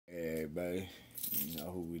everybody? You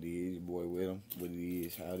know who it is, your boy with him. What it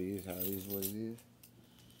is, how it is, what it is.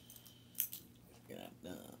 Get that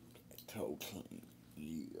done. Get that toe clean.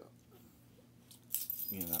 Yeah.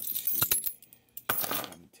 You know, not the skin. Trying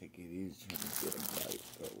to take it easy, trying to get a bite,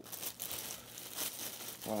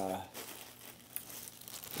 though.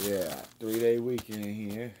 Yeah, 3-day weekend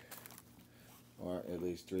here. Or at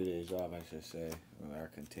least 3 days off, I should say. Where I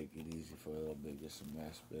can take it easy for a little bit, get some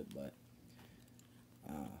respite, but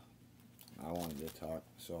I wanted to talk,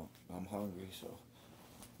 so I'm hungry, so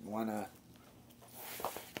why not?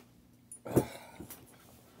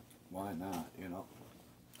 Why not, you know?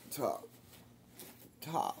 Talk,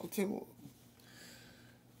 Tim.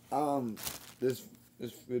 This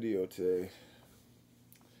video today,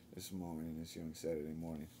 this morning, this young Saturday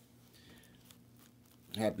morning.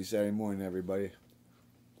 Happy Saturday morning, everybody.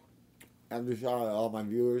 I'm just shout out to all my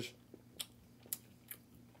viewers,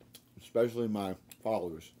 especially my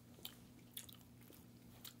followers.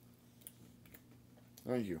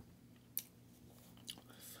 Thank you.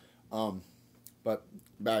 But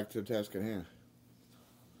back to the task at hand.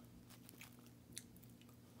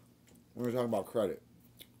 We're going to talk about credit.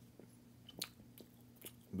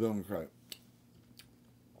 Building credit.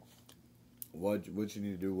 What you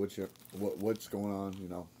need to do, what's going on, you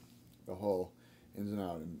know, the whole ins and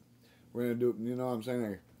outs. And we're going to do, you know what I'm saying?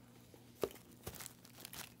 Like,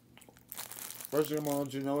 first thing I'm going to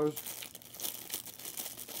let you know is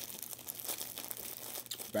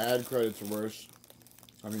bad credit's worse.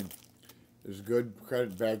 I mean, there's good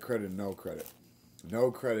credit, bad credit, no credit. No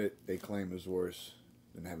credit, they claim, is worse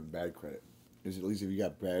than having bad credit. Because at least if you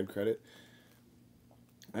got bad credit,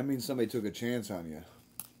 that means somebody took a chance on you.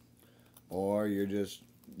 Or you're just,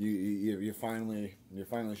 you're finally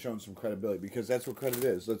showing some credibility. Because that's what credit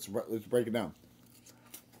is. Let's break it down.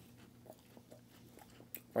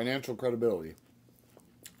 Financial credibility.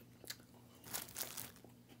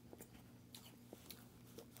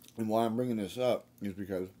 And why I'm bringing this up is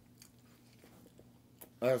because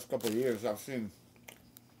the last couple of years I've seen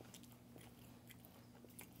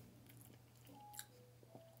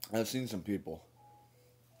some people,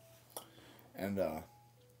 and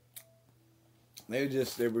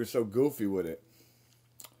they were so goofy with it.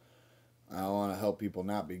 I want to help people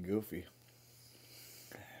not be goofy.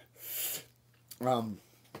 Like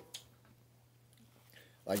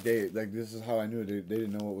this is how I knew they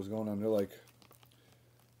didn't know what was going on. They're like,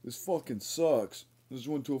 this fucking sucks. Just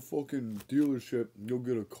went to a fucking dealership, go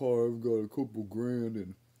get a car. I've got a couple grand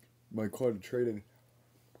and my car to trade in.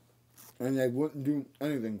 And they wouldn't do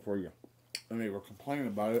anything for you. And they were complaining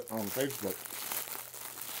about it on Facebook.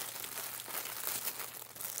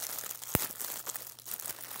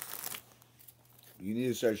 You need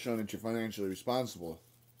to start showing that you're financially responsible.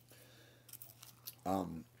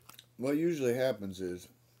 What usually happens is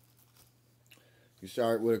you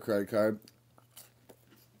start with a credit card.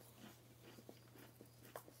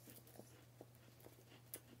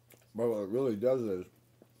 But what it really does is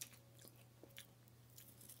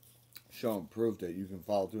show them proof that you can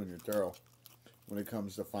follow through and you're thorough when it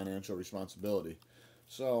comes to financial responsibility.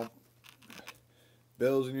 So,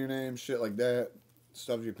 bills in your name, shit like that,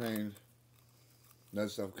 stuff you're paying,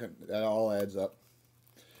 that all adds up.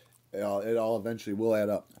 It all eventually will add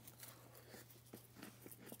up.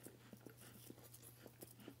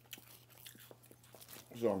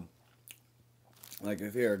 So, like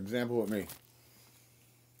if here, example with me.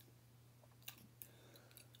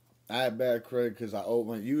 I have bad credit because I owe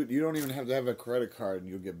money. You don't even have to have a credit card and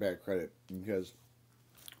you'll get bad credit because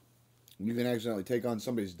you can accidentally take on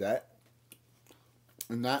somebody's debt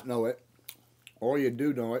and not know it, or you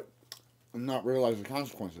do know it and not realize the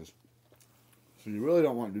consequences. So you really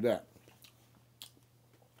don't want to do that.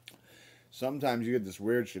 Sometimes you get this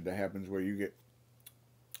weird shit that happens where you get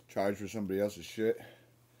charged for somebody else's shit.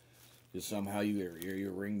 Just somehow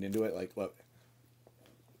you're ringed into it. Like, look.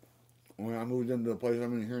 When I moved into the place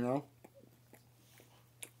I'm in here now,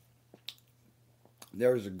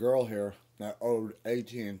 there was a girl here that owed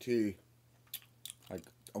AT&T like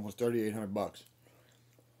almost $3,800.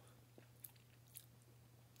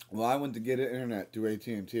 Well, I went to get internet through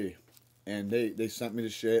AT&T, and they sent me the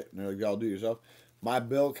shit, and they're like, y'all do it yourself. My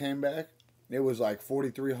bill came back, it was like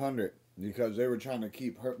 $4,300 because they were trying to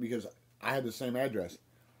keep her, because I had the same address.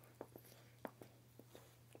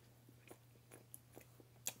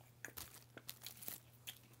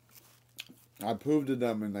 I proved to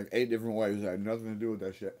them in like 8 different ways. I had nothing to do with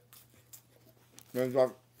that shit. Sorry,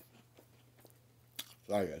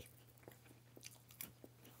 guys.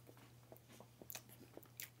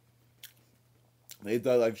 They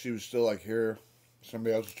thought like she was still like here.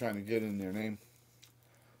 Somebody else was trying to get in their name.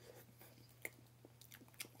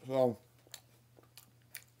 So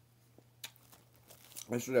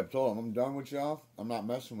I should have told him, I'm done with y'all. I'm not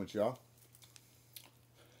messing with y'all.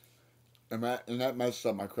 And that messed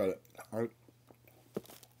up my credit.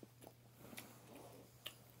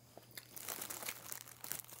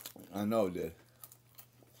 I know it did.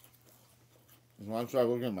 When I started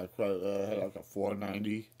looking at my credit, I had like a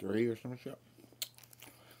 493 or some shit.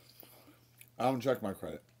 I don't check my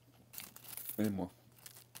credit anymore.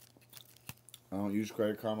 I don't use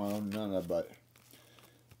credit card. I don't none of that, but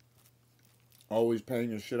always paying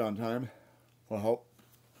your shit on time will help.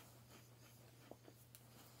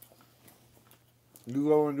 You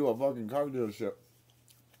go into a fucking car dealership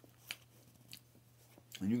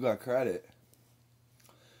and you got credit,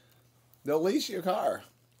 they'll lease your car.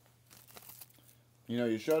 You know,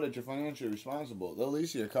 you show that you're financially responsible. They'll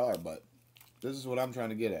lease your car, but this is what I'm trying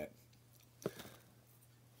to get at.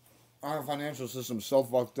 Our financial system's so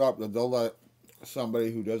fucked up that they'll let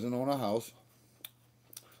somebody who doesn't own a house,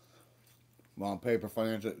 well, on paper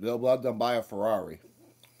financial, they'll let them buy a Ferrari.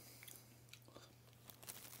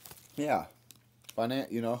 Yeah,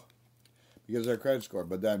 you know, because of their credit score.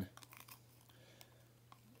 But then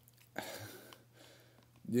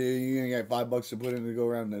you're gonna get $5 to put in to go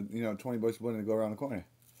around the, you know, $20 to put in to go around the corner.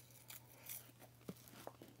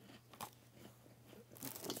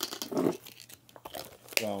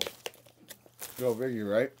 So, go figure,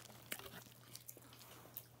 right?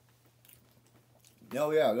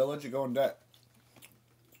 Oh yeah, they'll let you go in debt.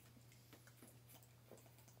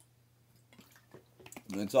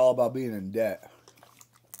 And it's all about being in debt.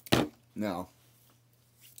 Now,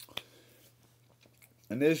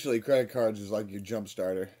 initially, credit cards is like your jump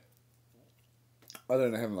starter. Other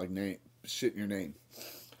than having like shit in your name.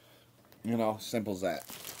 You know, simple as that.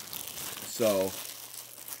 So,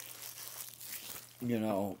 you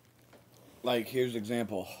know, like here's an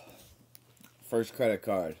example. First credit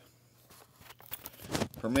card.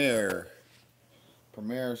 Premier,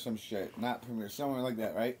 some shit. Not Premier, somewhere like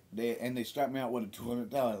that, right? They strapped me out with a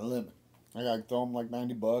 $200 limit. I gotta throw them like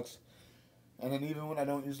 $90. And then even when I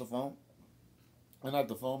don't use the phone, or not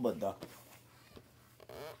the phone, but the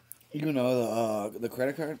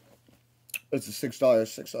credit card, it's a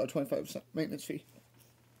 $6.25 maintenance fee.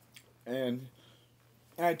 And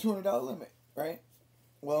I had $200 limit, right?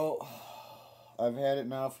 Well, I've had it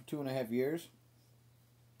now for 2.5 years.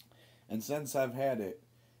 And since I've had it,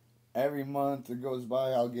 every month that goes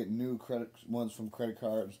by, I'll get new credit ones from credit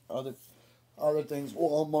cards, other things,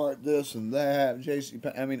 Walmart, this and that,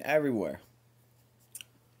 JCPenney, I mean, everywhere.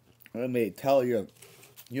 Let me tell you,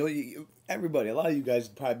 everybody, a lot of you guys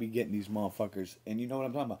probably be getting these motherfuckers, and you know what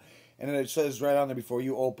I'm talking about. And then it says right on there before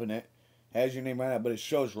you open it, has your name right out, but it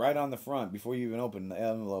shows right on the front before you even open the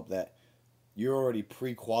envelope that you're already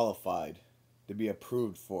pre-qualified to be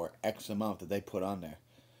approved for X amount that they put on there.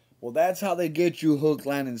 Well, that's how they get you hook,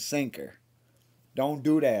 line, and sinker. Don't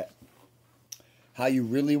do that. How you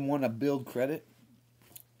really want to build credit?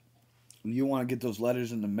 You want to get those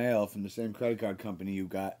letters in the mail from the same credit card company you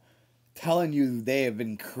got telling you they have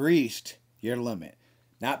increased your limit.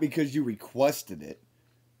 Not because you requested it.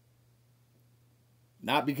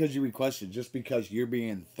 Not because you requested, just because you're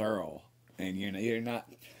being thorough. And you're not.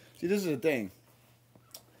 See, this is the thing.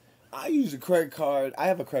 I use a credit card. I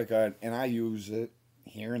have a credit card, and I use it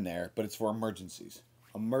here and there, but it's for emergencies.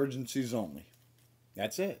 Emergencies only.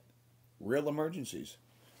 That's it. Real emergencies.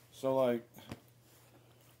 So, like,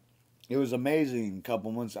 it was amazing a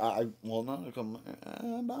couple months. Not a couple,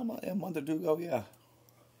 about a month or two ago, yeah.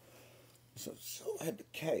 So I had the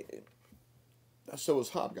K. So was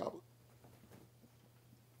Hobgoblin.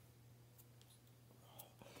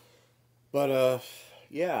 But,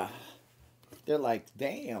 yeah. They're like,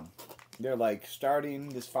 damn. They're like, starting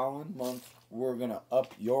this following month, we're going to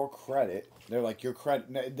up your credit. They're like, your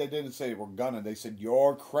credit, they didn't say we're gonna, they said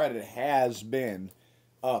your credit has been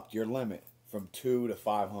upped, your limit, from 2 to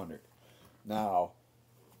 500. Now,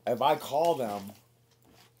 if I call them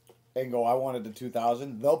and go, I wanted the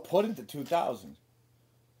 2,000, they'll put it to 2,000.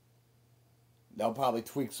 They'll probably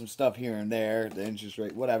tweak some stuff here and there, the interest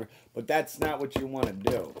rate, whatever. But that's not what you want to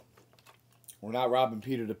do. We're not robbing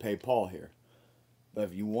Peter to pay Paul here. But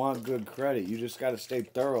if you want good credit, you just got to stay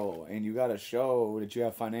thorough. And you got to show that you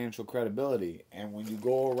have financial credibility. And when you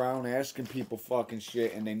go around asking people fucking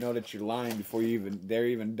shit and they know that you're lying before they're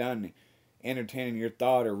even done entertaining your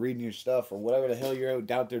thought or reading your stuff or whatever the hell you're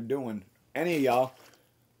out there doing, any of y'all,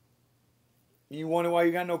 you wonder why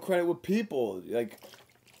you got no credit with people. Like,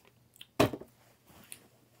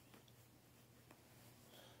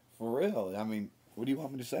 for real. I mean, what do you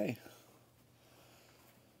want me to say?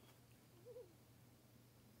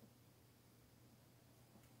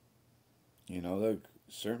 You know,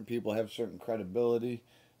 certain people have certain credibility,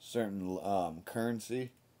 certain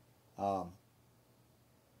currency. Um,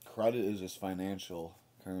 Credit is just financial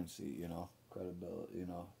currency, credibility,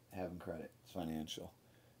 having credit. It's financial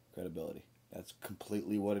credibility. That's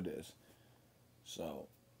completely what it is. So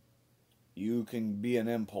you can be an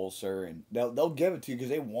impulser, and they'll give it to you because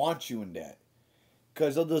they want you in debt.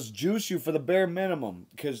 Because they'll just juice you for the bare minimum.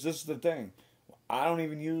 Because this is the thing. I don't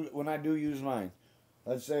even use, when I do use mine,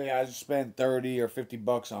 let's say I spend 30 or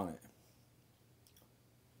 $50 on it.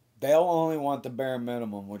 They'll only want the bare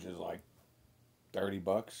minimum, which is like $30,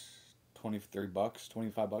 20, $30,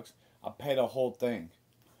 $25. I'll pay the whole thing.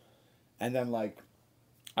 And then, like,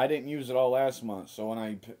 I didn't use it all last month, so when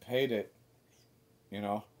I paid it,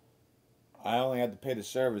 I only had to pay the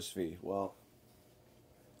service fee. Well,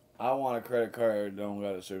 I want a credit card that don't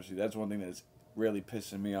got a service fee. That's one thing that's really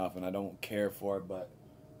pissing me off, and I don't care for it, but,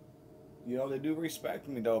 they do respect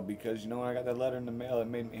me, though, because, when I got that letter in the mail, it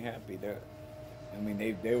made me happy.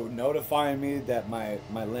 They were notifying me that my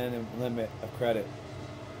limit of credit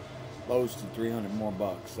close to 300 more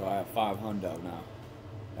bucks, so I have 500 now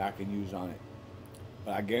that I can use on it.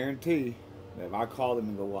 But I guarantee that if I call them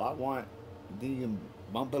and go, well, do you can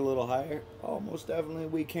bump it a little higher? Oh, most definitely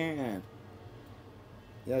we can.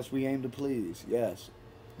 Yes, we aim to please. Yes.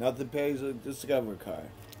 Nothing pays a Discover card.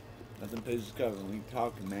 Nothing pays Discover. We ain't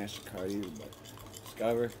talking MasterCard either, but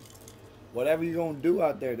Discover. Whatever you're going to do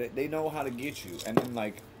out there, they know how to get you. And then,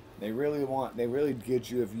 like, they really get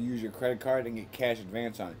you if you use your credit card and get cash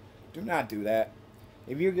advance on it. Do not do that.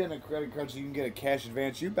 If you're getting a credit card so you can get a cash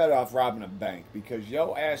advance, you're better off robbing a bank. Because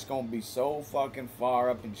your ass going to be so fucking far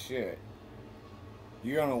up in shit.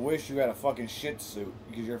 You're going to wish you had a fucking shit suit.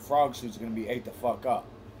 Because your frog suit's going to be ate the fuck up.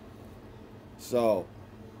 So,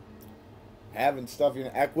 having stuff in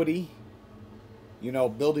equity,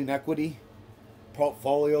 building equity,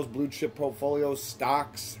 portfolios, blue chip portfolios,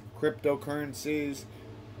 stocks, cryptocurrencies,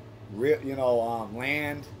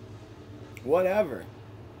 land, whatever.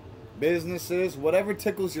 Businesses, whatever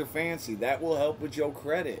tickles your fancy, that will help with your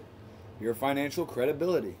credit, your financial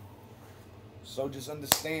credibility. So just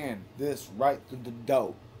understand this right through the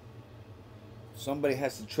dough. Somebody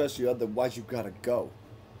has to trust you, otherwise you gotta go.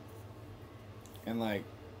 And like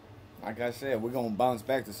I said, we're gonna bounce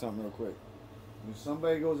back to something real quick. If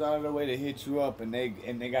somebody goes out of their way to hit you up and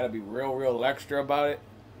they gotta be real extra about it,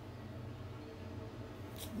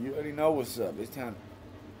 you already know what's up. It's time.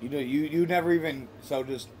 You never even, so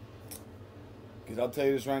just, because I'll tell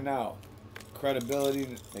you this right now,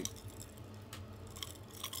 credibility, like,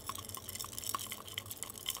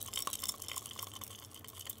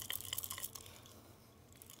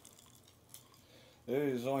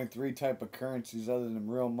 there's only 3 type of currencies other than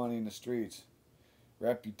real money in the streets: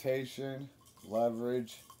 reputation,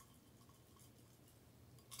 leverage,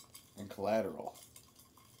 and collateral.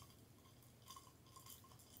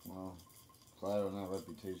 Well, collateral, not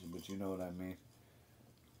reputation, but you know what I mean.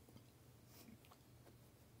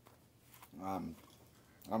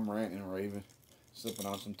 I'm ranting and raving, sipping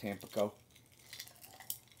on some Tampico.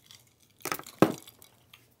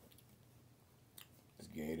 This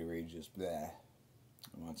Gatorade just bleh. I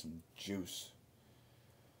want some juice.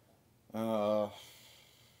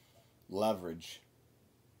 Leverage,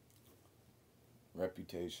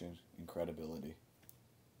 reputation, and credibility.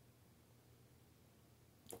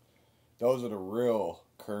 Those are the real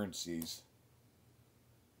currencies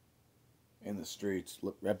in the streets.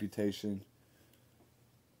 Reputation.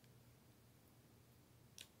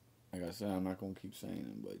 Like I said, I'm not going to keep saying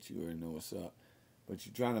it, but you already know what's up. But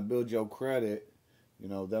you're trying to build your credit,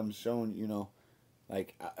 them showing,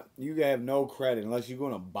 like, you have no credit unless you're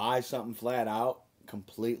going to buy something flat out,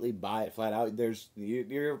 completely buy it flat out.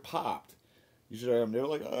 You're popped. You should. They're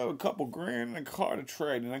like, I have a couple grand in a car to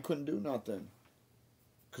trade, and I couldn't do nothing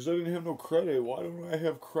because I didn't have no credit. Why don't I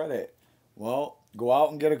have credit? Well, go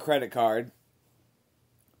out and get a credit card.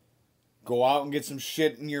 Go out and get some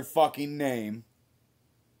shit in your fucking name.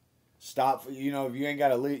 Stop. If you ain't got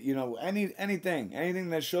to, anything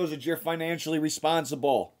that shows that you're financially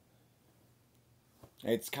responsible.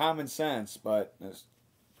 It's common sense, but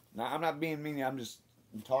I'm not being mean. I'm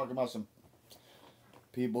talking about some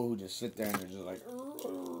people who just sit there and they're just like,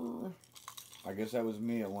 I guess that was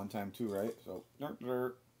me at one time too, right? So,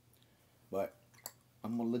 but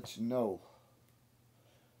I'm going to let you know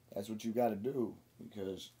that's what you got to do.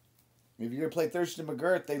 Because if you're going to play Thurston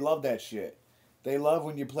McGirth, they love that shit. They love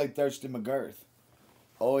when you play Thurston McGirth.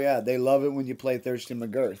 Oh, yeah, they love it when you play Thurston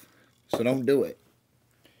McGirth. So don't do it.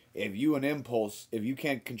 If you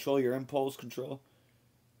can't control your impulse control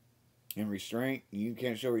and restraint, you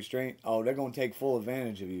can't show restraint, they're going to take full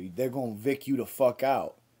advantage of you. They're going to vic you the fuck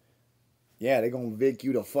out. Yeah, they're going to Vic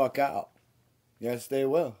you the fuck out. Yes, they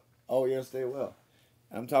will. Oh, yes, they will.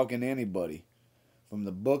 I'm talking to anybody. From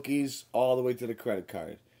the bookies all the way to the credit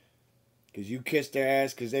card. Because you kiss their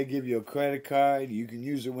ass because they give you a credit card. You can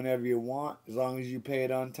use it whenever you want as long as you pay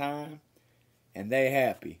it on time. And they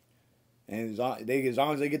happy. And as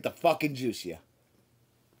long as they get the fucking juice, yeah.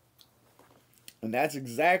 And that's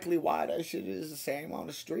exactly why that shit is the same on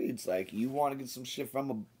the streets. Like, you want to get some shit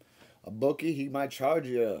from a bookie, he might charge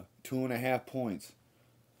you 2.5 points.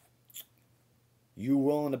 You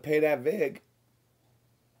willing to pay that vig?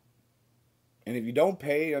 And if you don't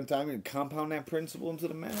pay on time, you compound that principle into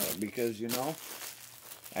the matter. Because, you know,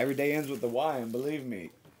 every day ends with the Y. And believe me,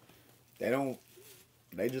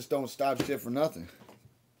 they just don't stop shit for nothing.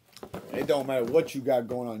 It don't matter what you got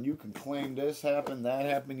going on. You can claim this happened, that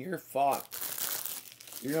happened. You're fucked.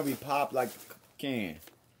 You're going to be popped like a can.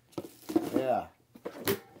 Yeah.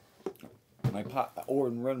 Like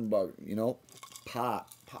Orton Runbug, you know?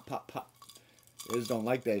 Pop. They just don't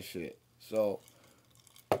like that shit. So,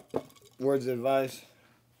 words of advice.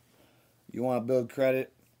 You want to build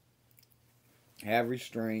credit? Have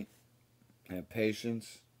restraint. Have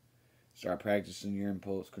patience. Start practicing your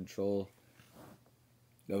impulse control.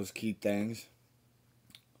 Those key things.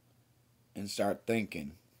 And start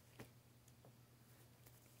thinking.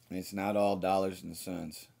 It's not all dollars and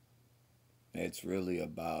cents. It's really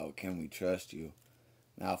about, can we trust you?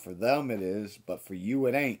 Now, for them it is, but for you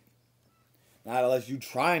it ain't. Not unless you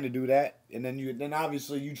trying to do that, and then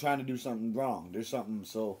obviously you trying to do something wrong. There's something,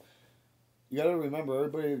 so you gotta remember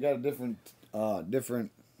everybody got a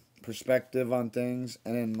different perspective on things,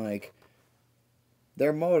 and then like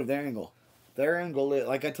their motive, their angle.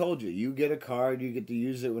 Like I told you, you get a card, you get to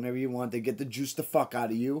use it whenever you want. They get to juice the fuck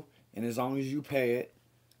out of you, and as long as you pay it,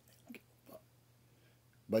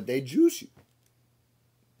 but they juice you.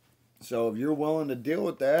 So if you're willing to deal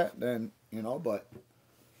with that, then you know, but.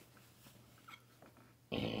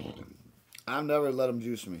 I've never let them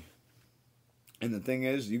juice me. And the thing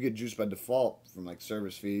is, you get juiced by default from like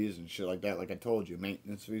service fees and shit like that. Like I told you,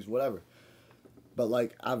 maintenance fees, whatever. But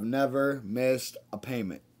like, I've never missed a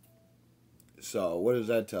payment. So what does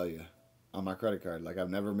that tell you on my credit card? Like I've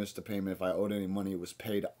never missed a payment. If I owed any money, it was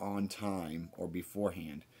paid on time or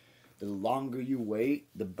beforehand. The longer you wait,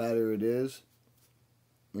 the better it is.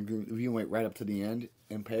 Like if you wait right up to the end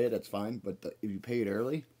and pay it, that's fine. But if you pay it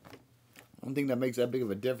early, I don't think that makes that big of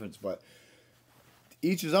a difference, but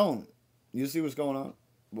each his own. You see what's going on?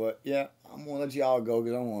 But yeah, I'm gonna let y'all go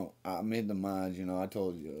because I'm hitting the mines. You know, I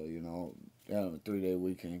told you, you know, I have a 3-day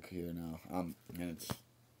weekend here now. And it's,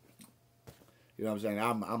 you know what I'm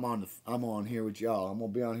saying. I'm on here with y'all. I'm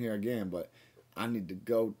gonna be on here again, but I need to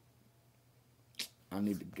go.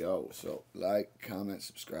 So like, comment,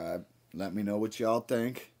 subscribe. Let me know what y'all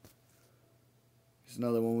think. It's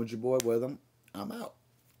another one with your boy With 'em. I'm out.